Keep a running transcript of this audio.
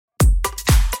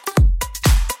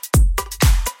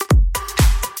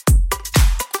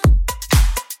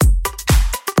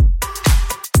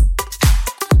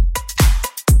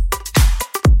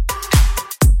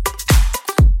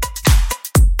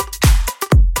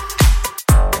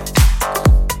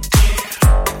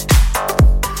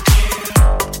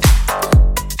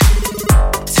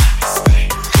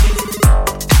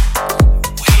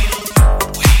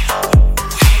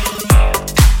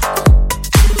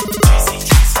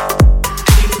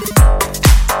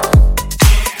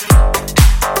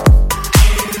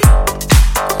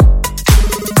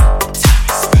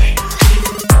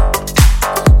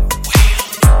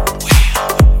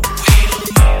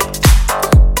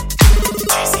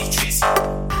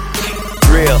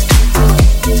drill,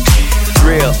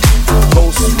 drill,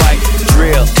 ghost right,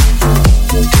 drill,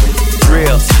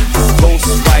 drill, ghost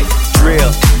right,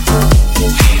 drill,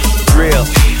 drill,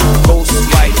 ghost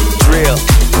right, drill,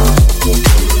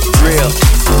 drill,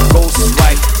 ghost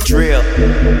right, drill.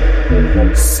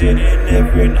 Sitting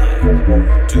every night,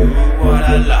 do what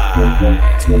I like,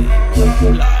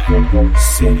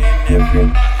 sitting every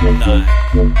night,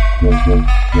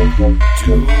 do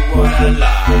what I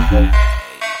like.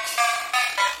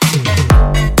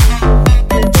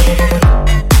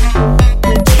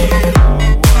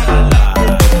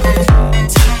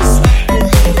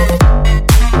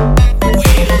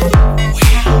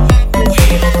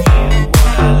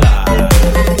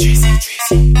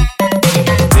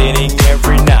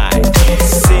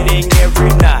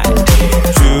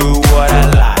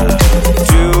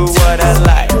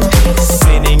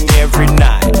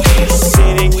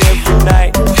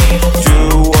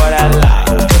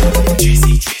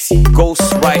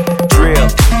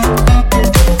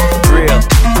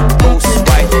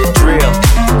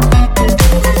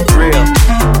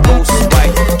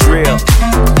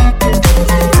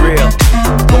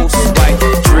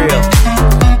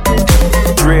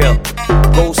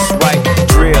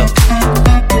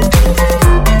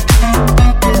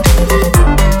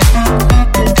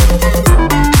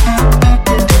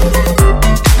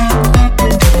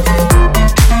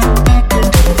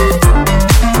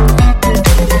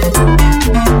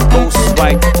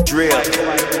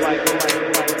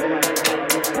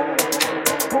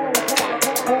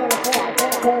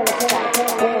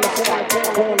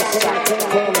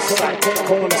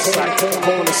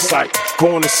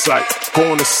 Corner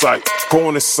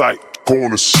site.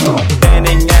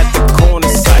 Standing at the corner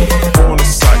site.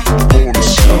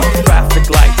 Traffic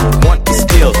light, want to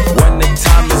steal when the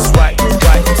time is right.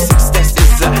 Success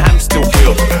is a hamster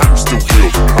wheel.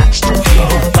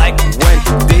 Like when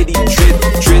Diddy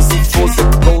Drizzy for the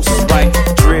ghost right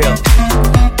drill.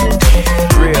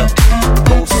 Drill,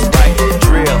 ghost right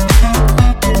drill.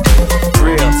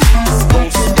 Drill,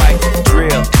 ghost right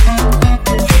drill. Drill,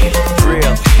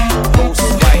 ghost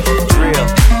right drill.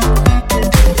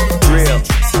 Drill,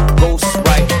 ghost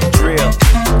right drill.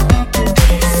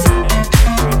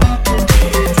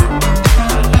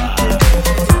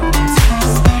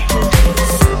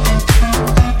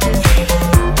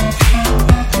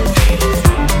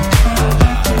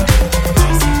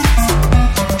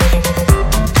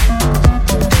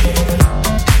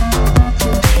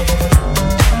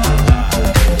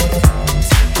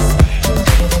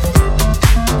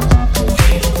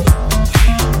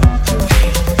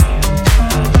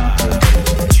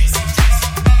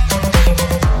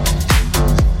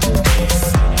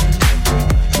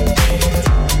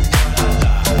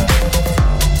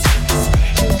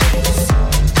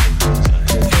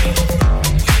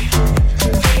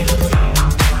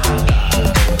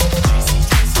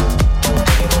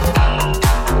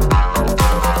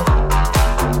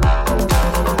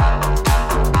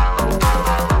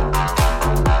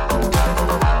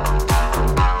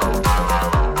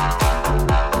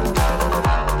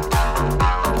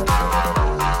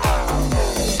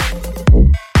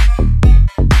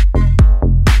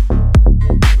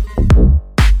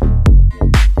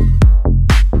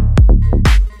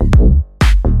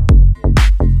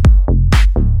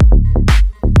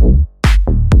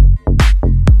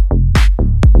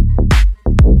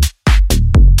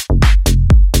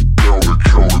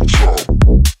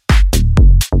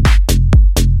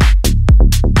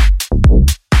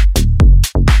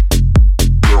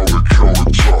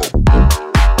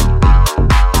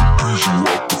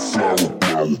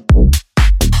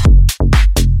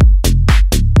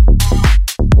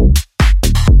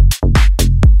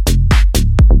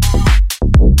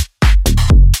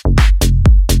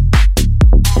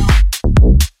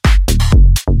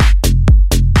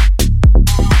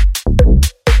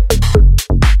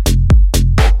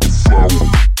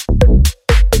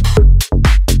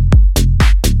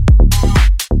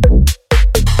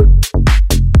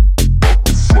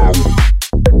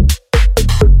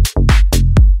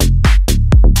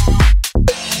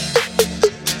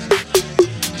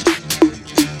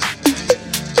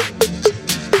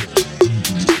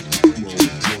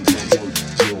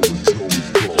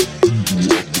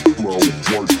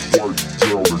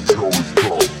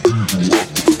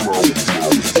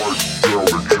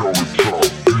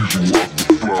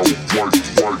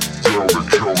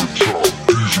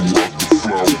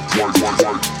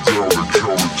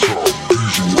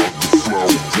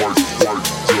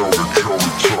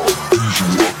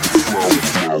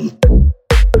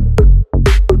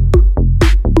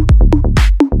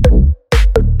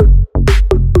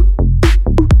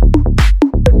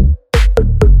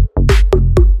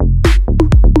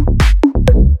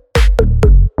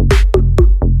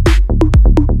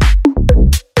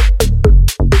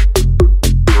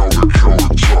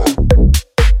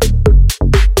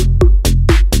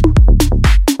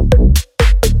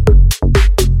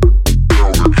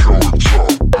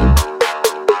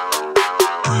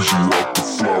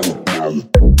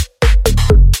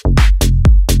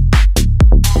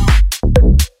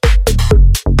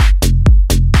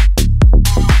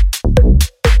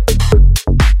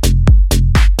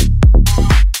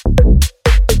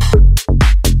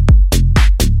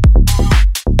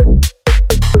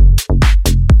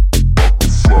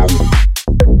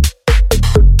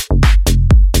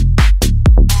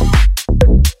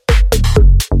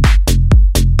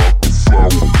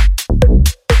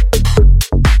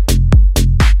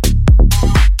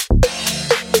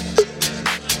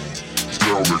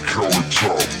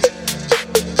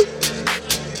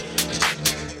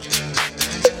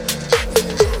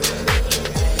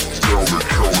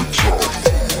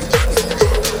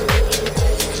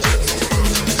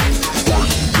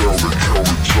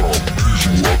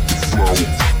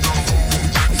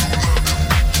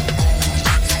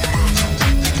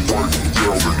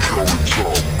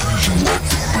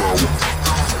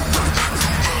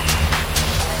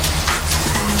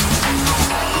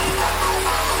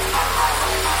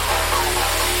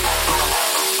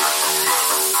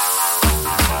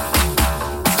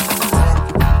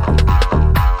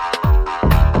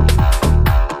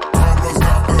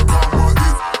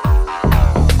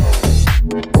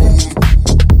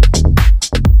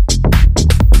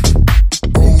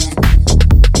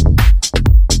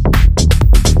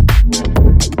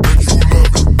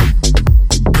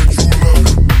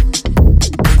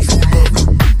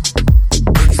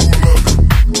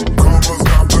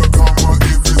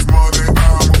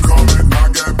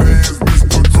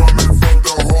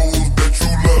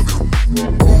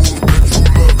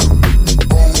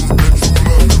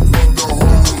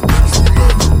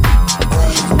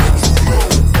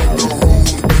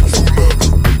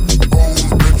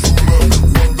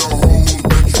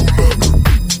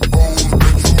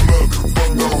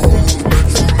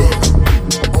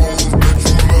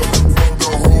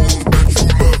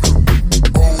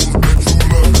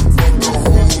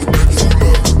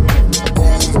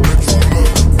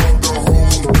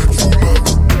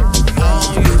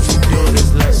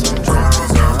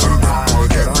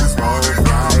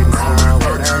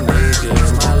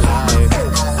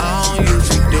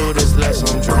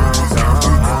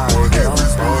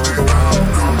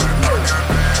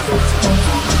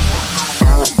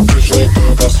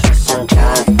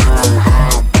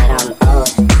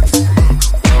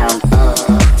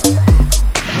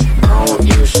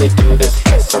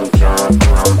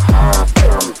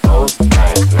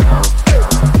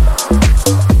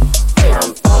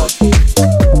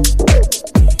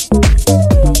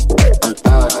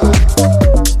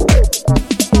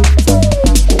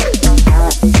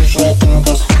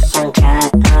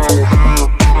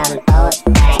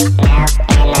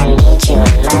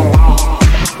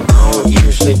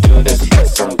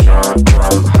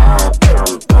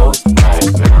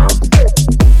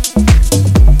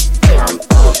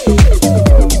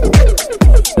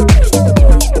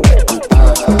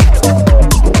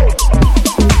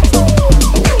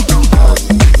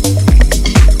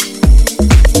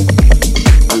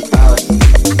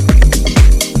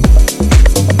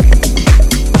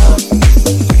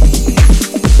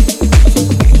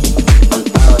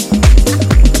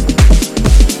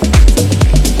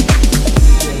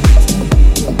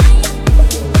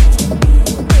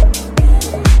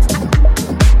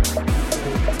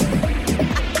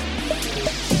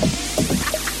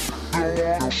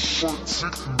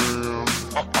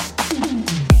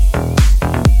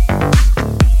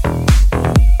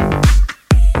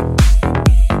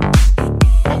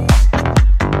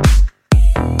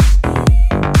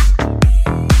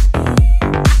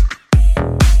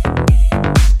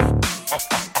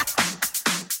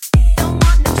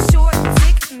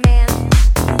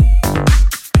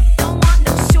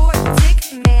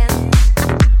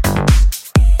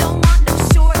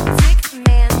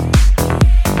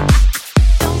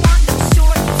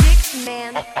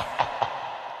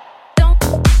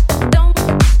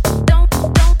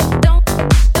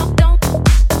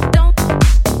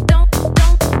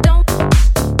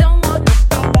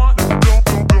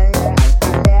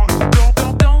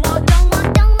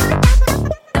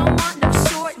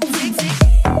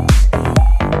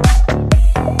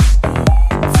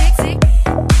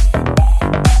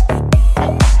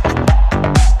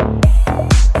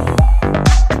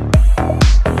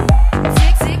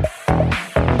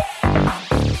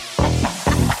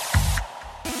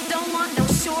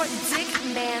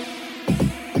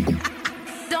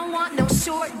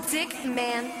 short dick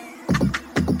man.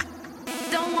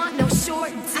 Don't want no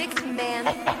short dick man.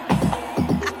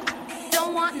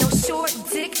 Don't want no short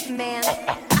dick man.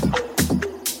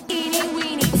 Eeny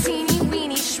weeny teeny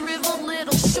weeny shriveled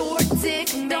little short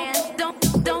dick man. Don't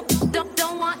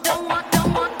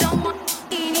want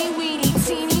eeny weeny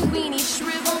teeny weeny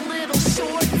shriveled little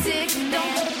short dick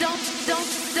man. Don't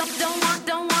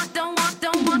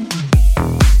want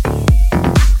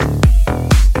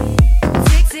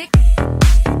dick.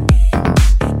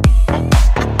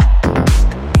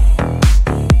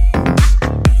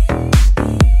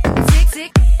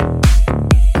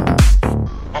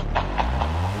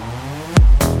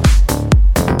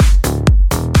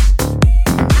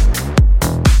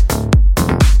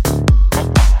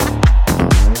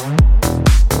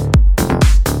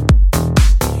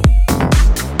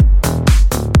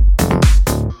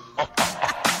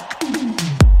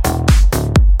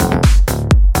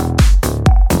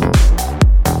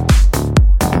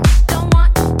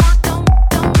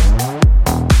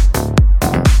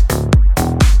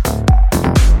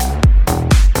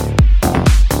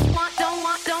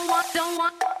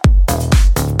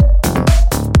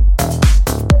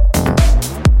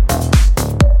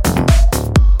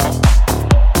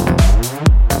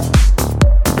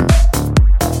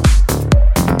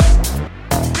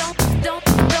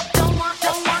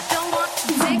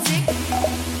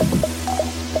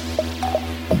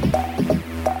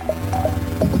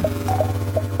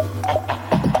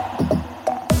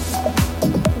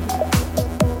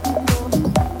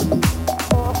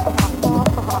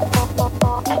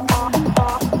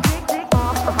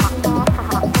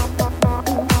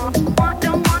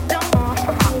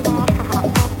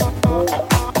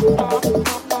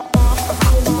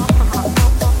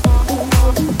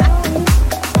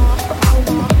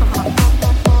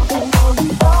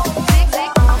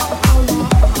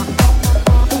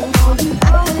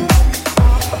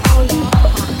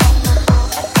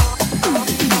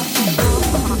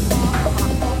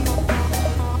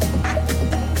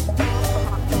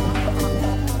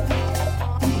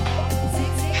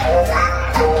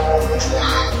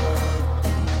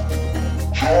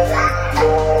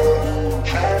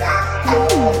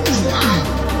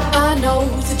 I know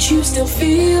that you still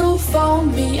feel for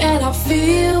me, and I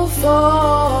feel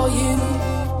for you.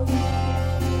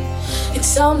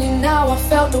 It's only now I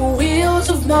felt the wheels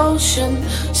of motion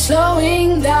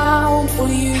slowing down for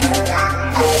you.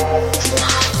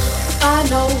 I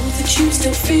know that you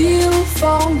still feel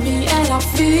for me, and I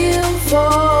feel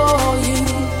for you.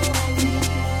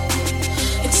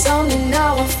 It's only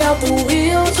now I felt the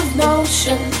wheels of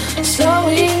motion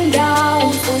slowing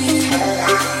down for you.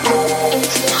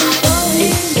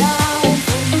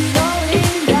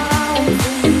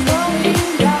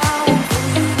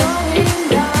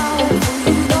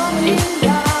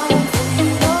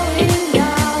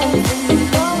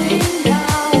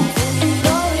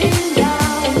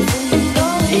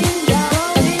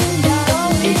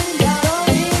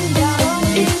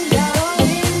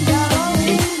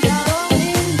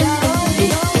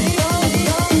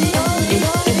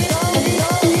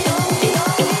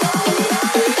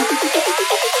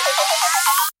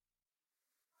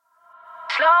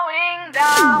 Slowing down. Slowing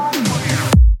down.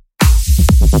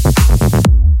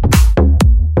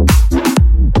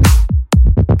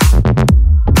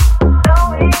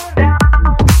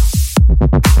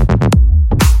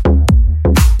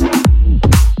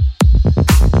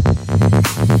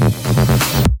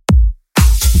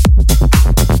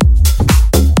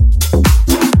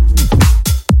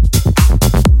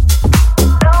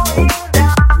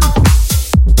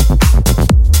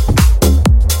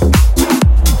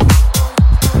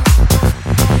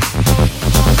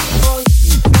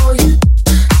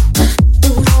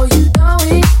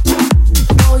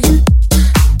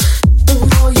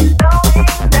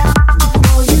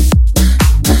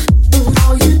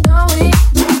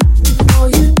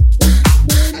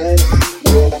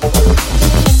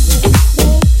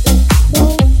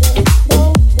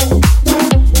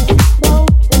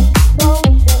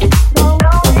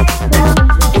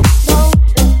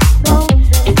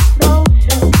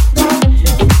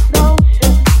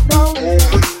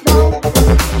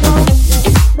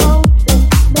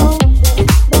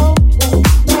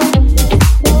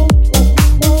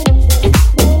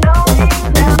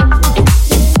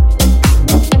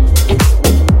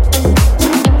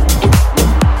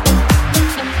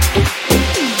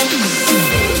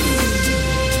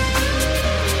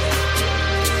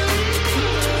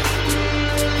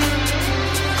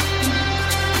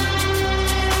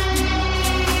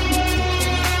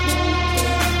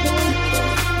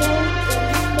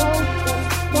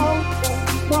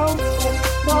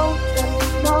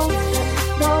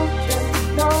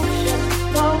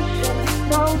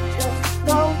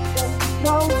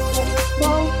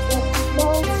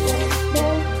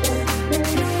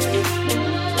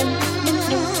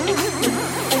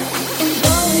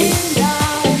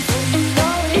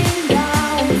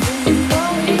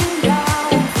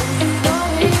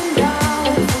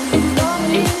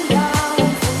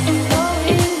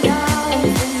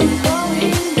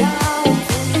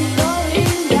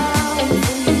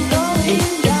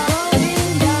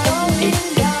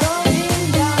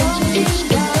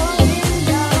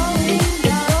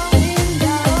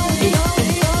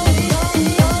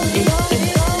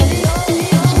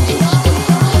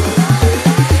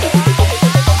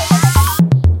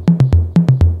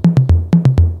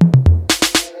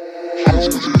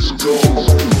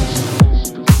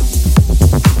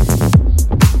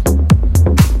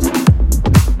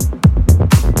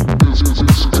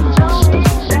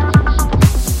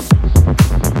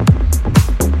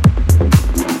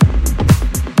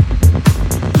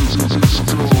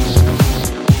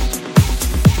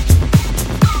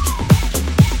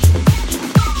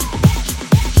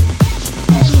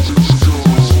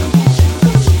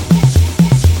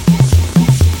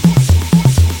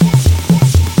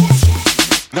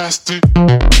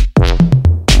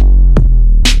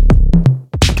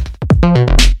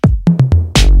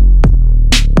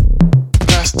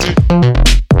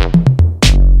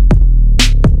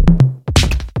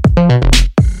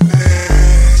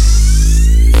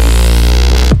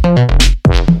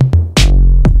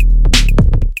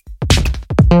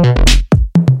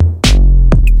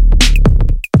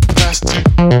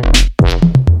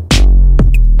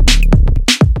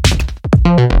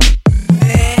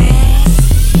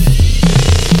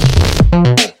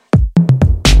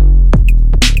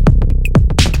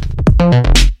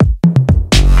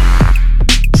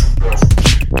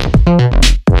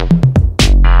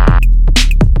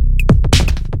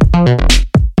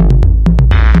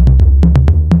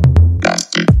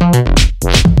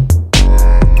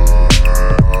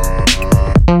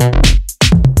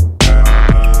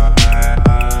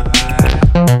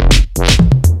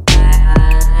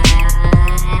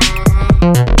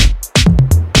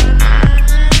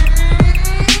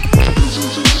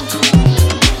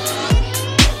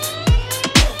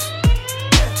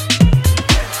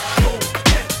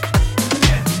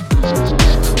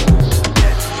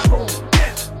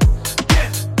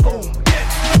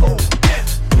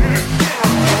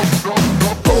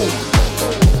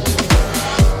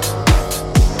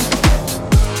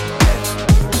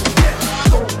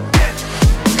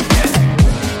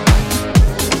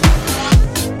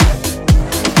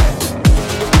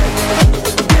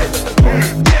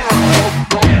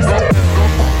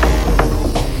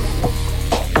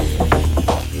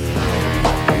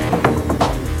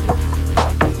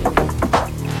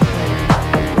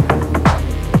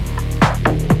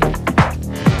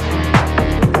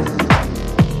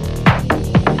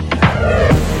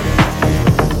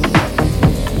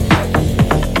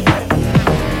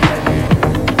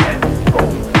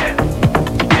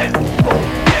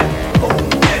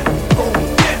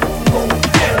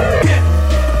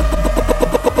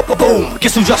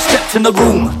 Guess who just stepped in the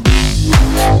room?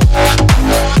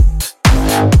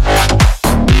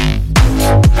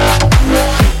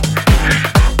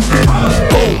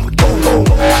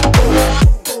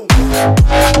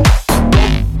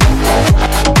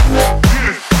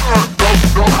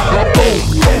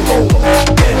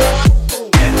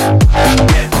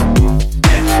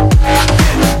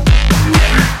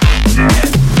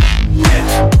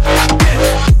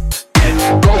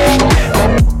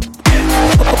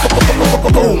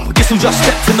 Guess who just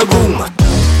stepped in the room?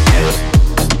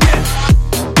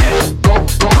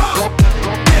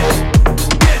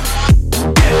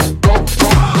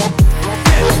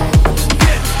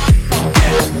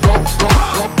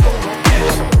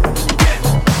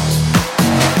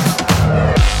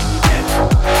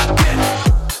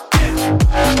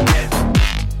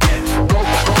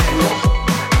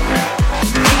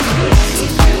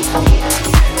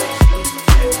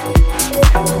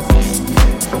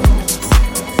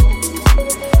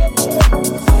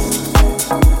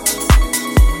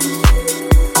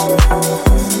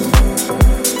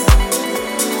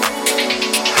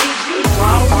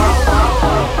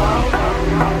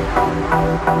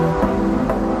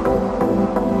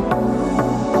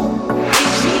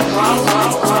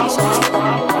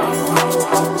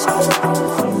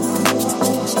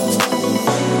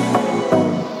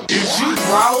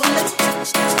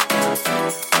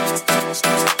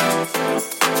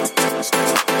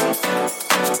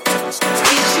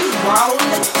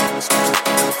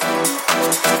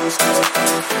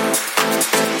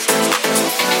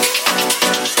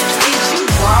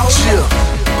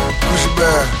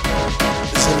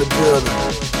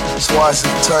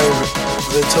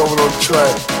 They told me on the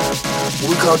track. When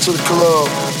we come to the club,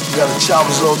 we got the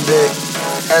choppers on deck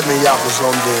and the yappers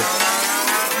on deck.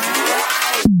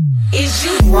 Is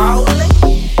you rolling?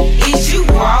 Is you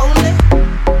rolling?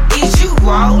 Is you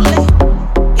rolling?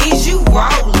 Is you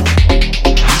rolling?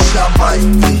 Bitch, I might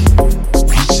be.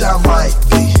 Bitch, I might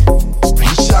be.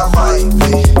 Bitch, I might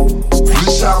be.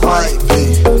 Bitch, I might be.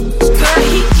 Girl,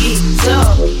 he geeked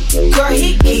up. Girl, he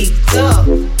geeked up.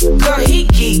 Girl, he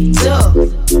geeked up.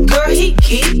 Girl, he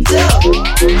geeked up.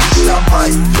 Bitch, I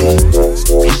might be.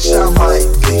 Bitch, I might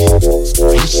be.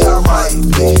 Bitch, I might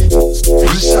be.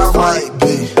 Bitch, I might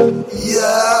be.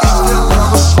 Yeah.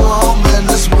 I'm a small man,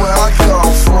 that's where I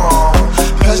come from.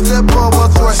 Pass that bubble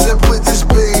thrice and put this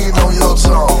bean on your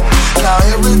tongue. Now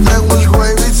everything was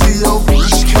gravy till your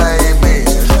bitch came in.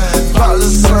 About the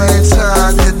same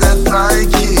time that thing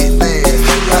kicked in.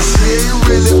 I see you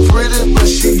really pretty, but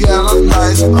she got a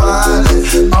nice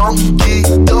body. I'm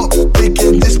geeked up,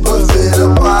 thinking this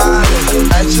Pavetta body.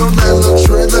 At your little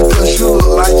trainer, cause you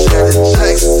look like Janet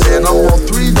Jackson. I'm on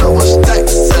 3 double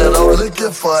stacks, and I'm looking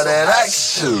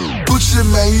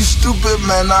stupid,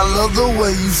 man, I love the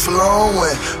way you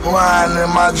flowing. Riding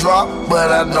in my drop,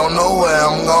 but I don't know where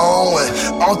I'm going.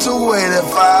 On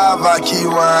 285, I keep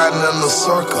riding in the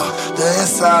circle. The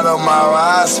inside of my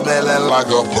ride smelling like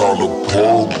a pound of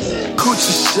pork.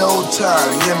 Coochie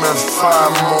showtime, give me 5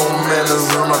 more minutes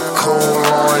in a cold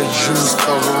orange juice,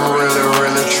 cause I'm really,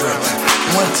 really tripping.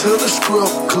 Went to the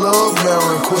strip club, man,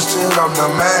 requested I'm the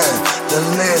man. The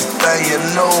next thing you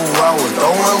know, I was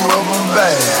throwing rubber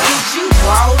bands. Is you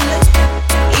rollin'?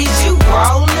 Is you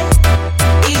rollin'?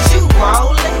 Is you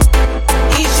rollin'?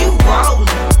 Is you rollin'?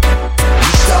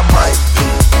 Bitch, I might be.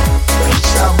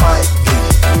 Bitch, I might be.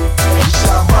 Bitch,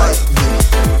 I might be.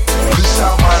 Bitch, I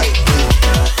might be.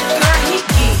 Girl, he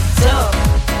geeked up.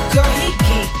 Girl, he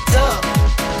geeked up.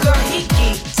 Girl, he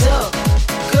geeked up.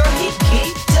 Girl, he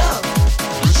geeked up.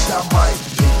 Bitch, I might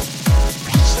be.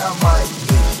 Bitch, I might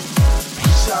be.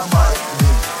 Bitch, I might be.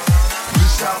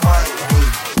 Bitch, I might be.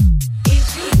 Is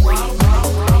you rollin'?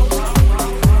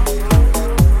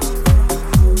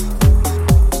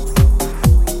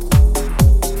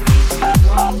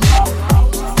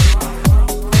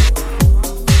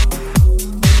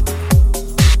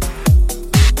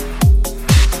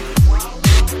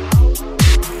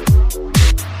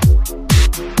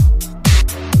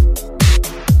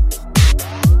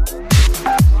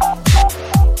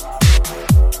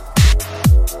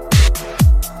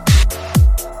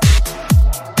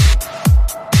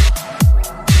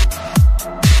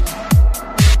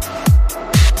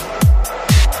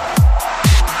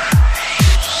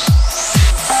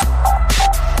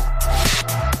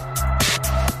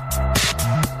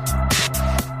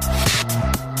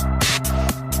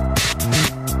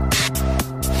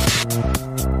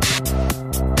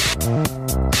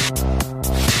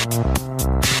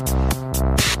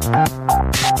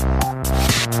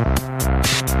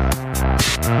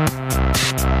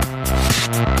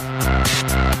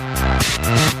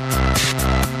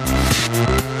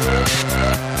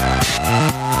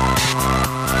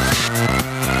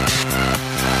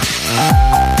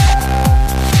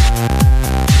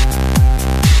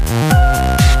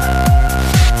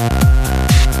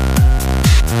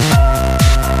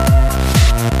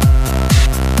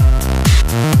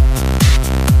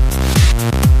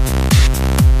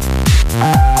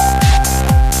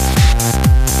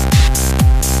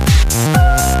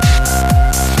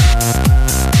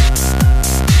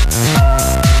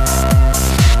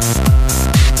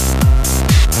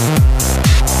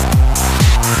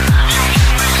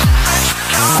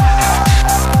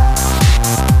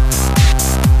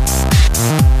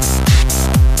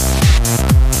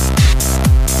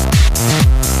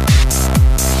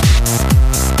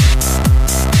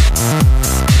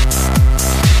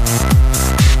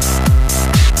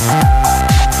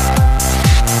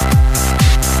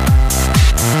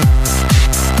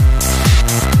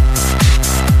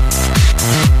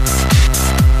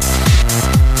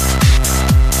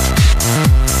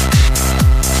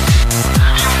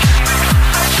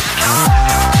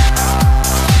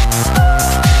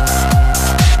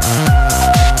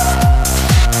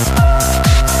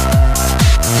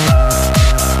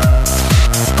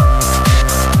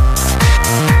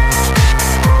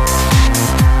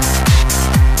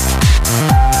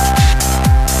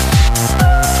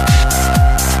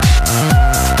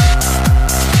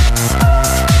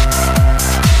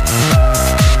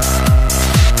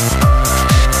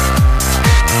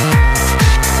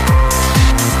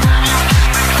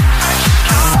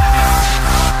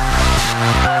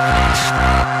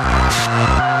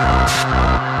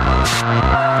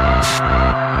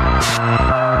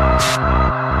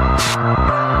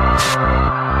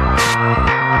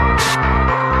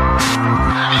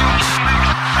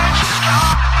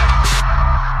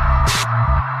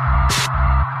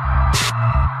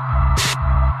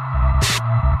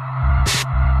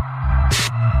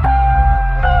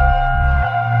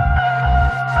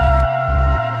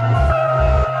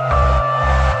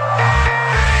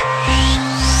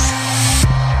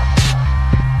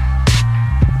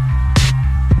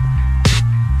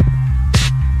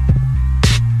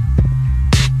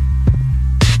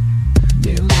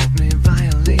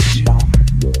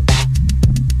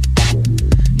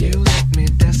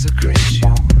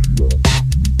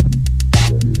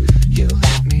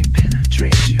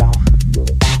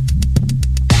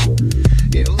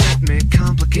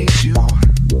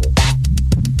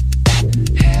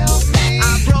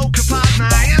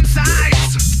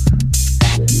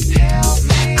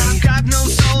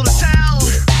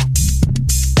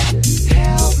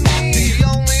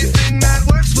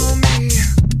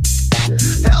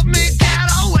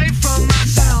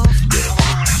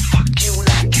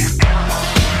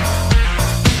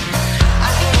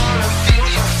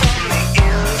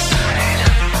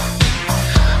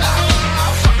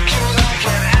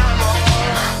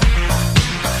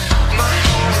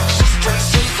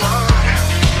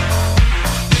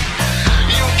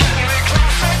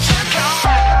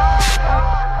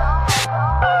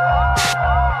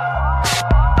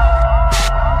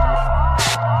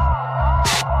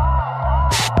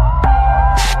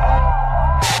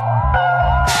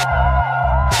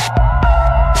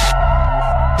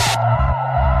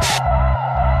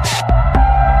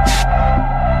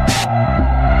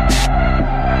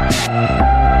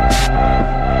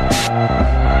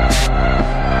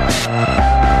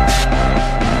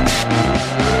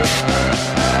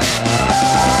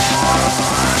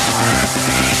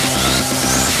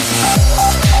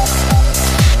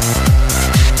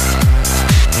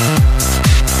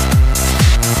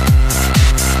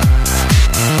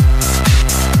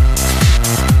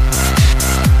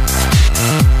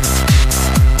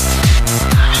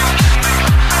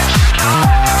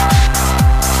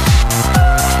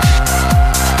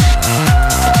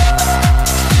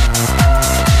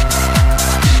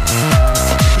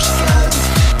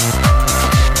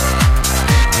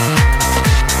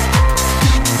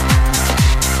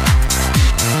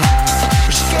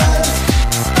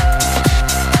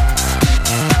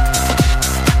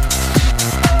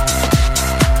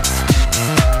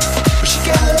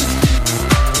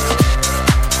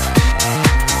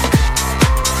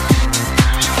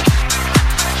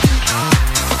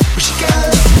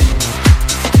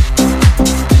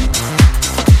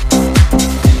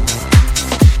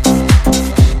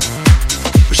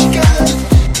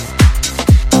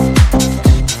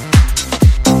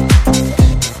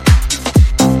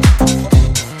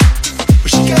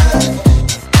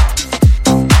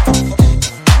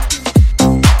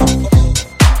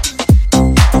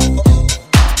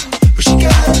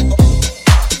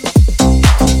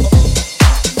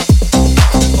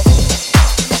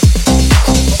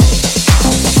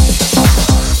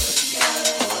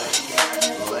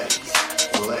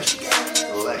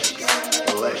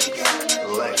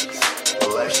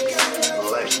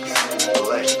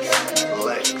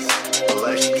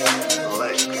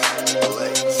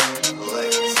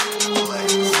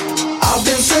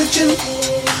 searching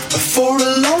for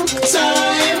a long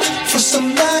time for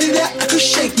somebody that could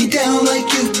shake me down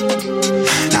like you.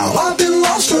 Now I've been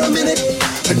lost for a minute,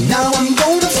 but now I'm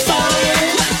gonna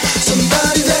find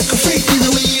somebody that could freak me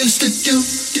the way you used to do.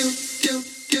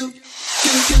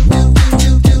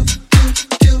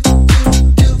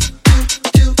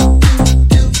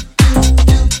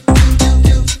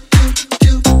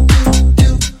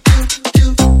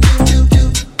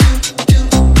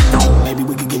 Maybe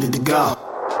we could get it to go.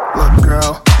 Look,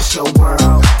 girl, it's your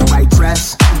world. White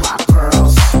dress, black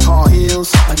pearls, tall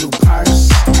heels, a new purse,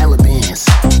 hella bands.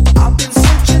 I've been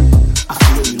searching. I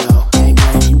feel you though, ain't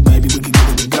blame you, baby. We could get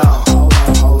it to go.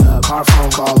 Hold up, car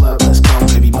phone call up, let's go,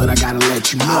 baby. But I gotta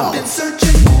let you know. I've been searching.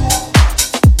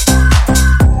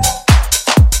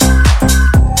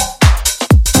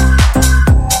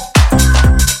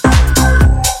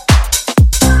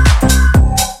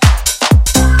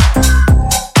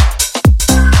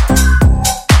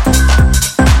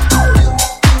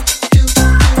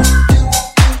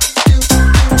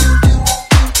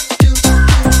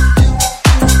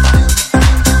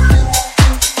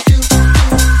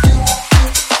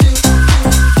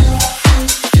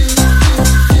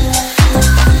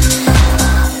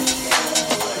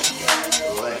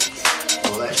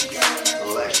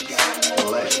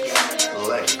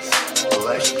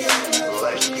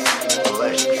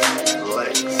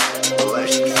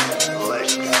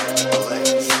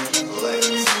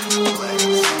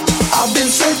 I've been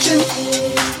searching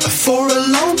for a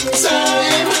long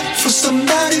time for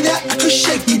somebody that could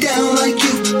shake me down like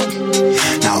you.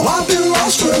 Now I've been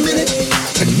lost for a minute,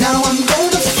 but now I'm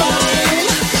gonna find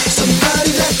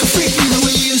somebody that could freak me the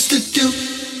way you used to do.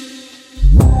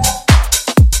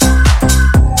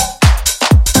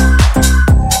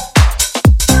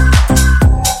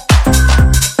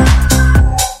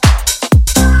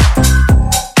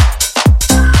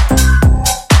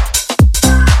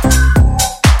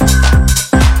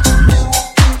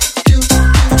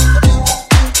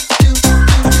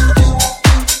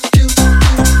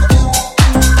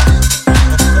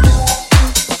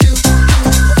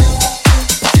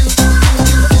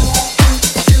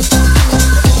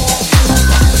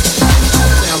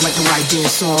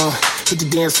 Dance on, hit the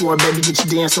dance floor, baby, get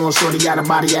your dance on. Shorty got a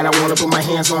body that I wanna put my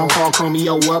hands on. Call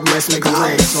Chromeo up, let's make a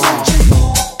rap song.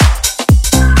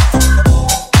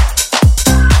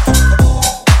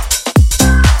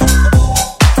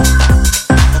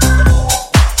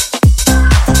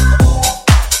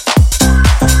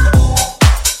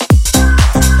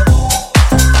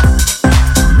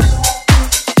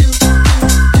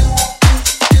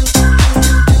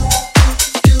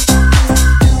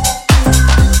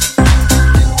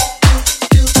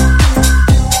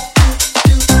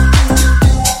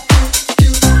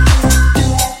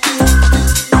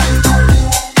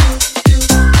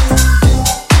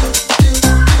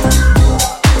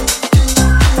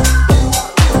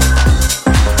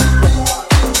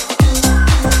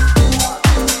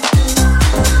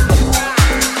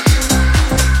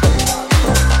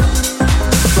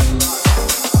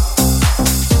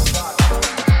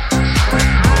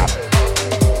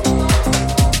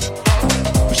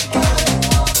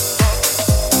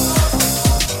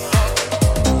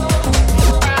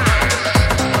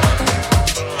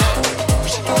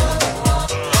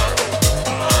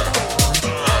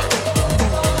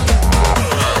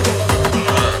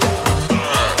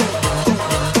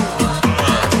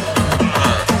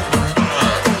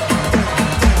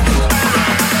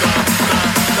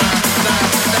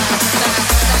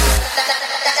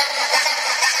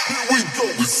 We go,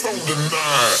 it's on the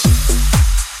night.